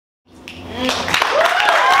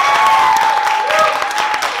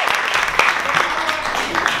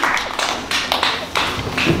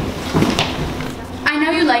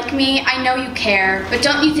me, I know you care, but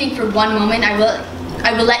don't you think for one moment I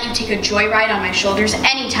will let you take a joyride on my shoulders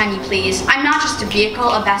anytime you please. I'm not just a vehicle,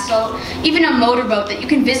 a vessel, even a motorboat that you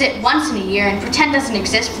can visit once in a year and pretend doesn't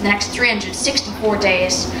exist for the next 364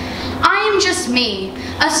 days. I am just me,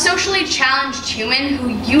 a socially challenged human who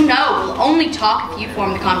you know will only talk if you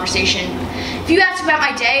form the conversation. If you asked about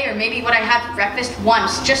my day or maybe what I had for breakfast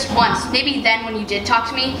once, just once, maybe then when you did talk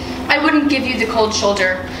to me, I wouldn't give you the cold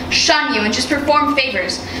shoulder, shun you and just perform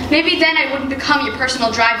favors. Maybe then I wouldn't become your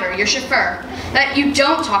personal driver, your chauffeur, that you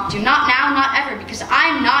don't talk to, not now, not ever, because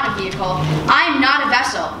I'm not a vehicle, I'm not a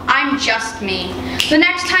vessel, I'm just me. The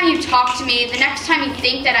next time you talk to me, the next time you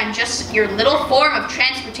think that I'm just your little form of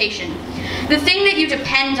transportation, the thing that you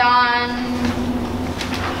depend on,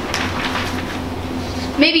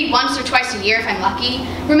 maybe once or twice a year if I'm lucky,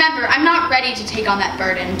 remember, I'm not ready to take on that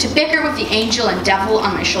burden, to bicker with the angel and devil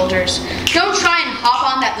on my shoulders. Don't try and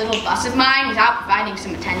hop on that little bus of mine without providing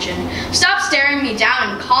some attention. Stop staring me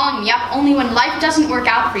down and calling me up only when life doesn't work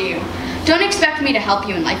out for you. Don't expect me to help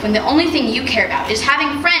you in life when the only thing you care about is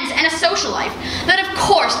having friends and a social life that of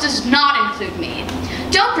course does not include me.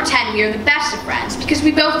 Don't pretend we are the best of friends, because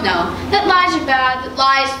we both know that lies are bad, that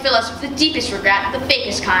lies fill us with the deepest regret, the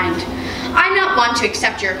fakest kind. I'm not one to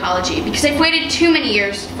accept your apology, because I've waited too many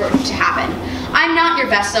years for it to happen. I'm not your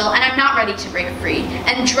vessel, and I'm not ready to break free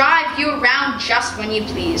and drive you around just when you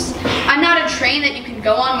please. I'm not a train that you can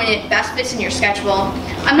go on when it best fits in your schedule.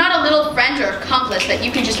 I'm not a little friend or accomplice that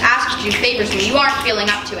you can just ask to do favors when you aren't feeling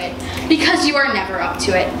up to it, because you are never up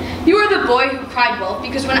to it. You are the boy who cried wolf,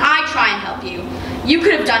 because when I try and help you, you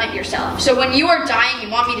could have done it yourself. So when you are dying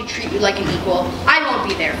and want me to treat you like an equal, I won't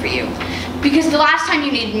be there for you. Because the last time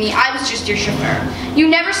you needed me, I was just your chauffeur. You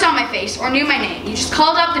never saw my face or knew my name. You just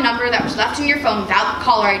called up the number that was left in your phone without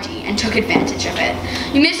caller ID and took advantage of it.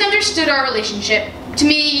 You misunderstood our relationship. To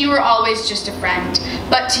me, you were always just a friend.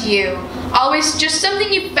 But to you, always just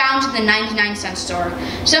something you found in the 99-cent store.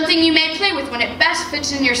 Something you may play with when it best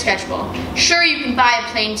fits in your schedule. Sure, you can buy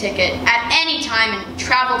a plane ticket at any time and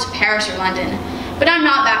travel to Paris or London. But I'm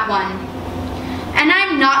not that one. And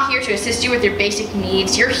I'm not here to assist you with your basic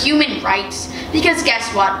needs, your human rights, because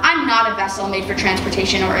guess what? I'm not a vessel made for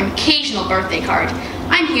transportation or an occasional birthday card.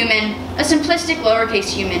 I'm human, a simplistic lowercase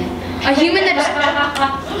human, a human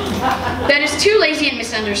that is too lazy and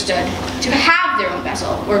misunderstood to have their own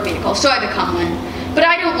vessel or vehicle, so I become one. But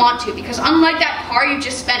I don't want to, because unlike that car you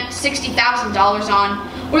just spent $60,000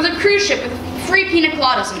 on, or the cruise ship with free pina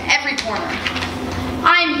coladas in every corner,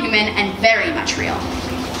 I'm human and very much real.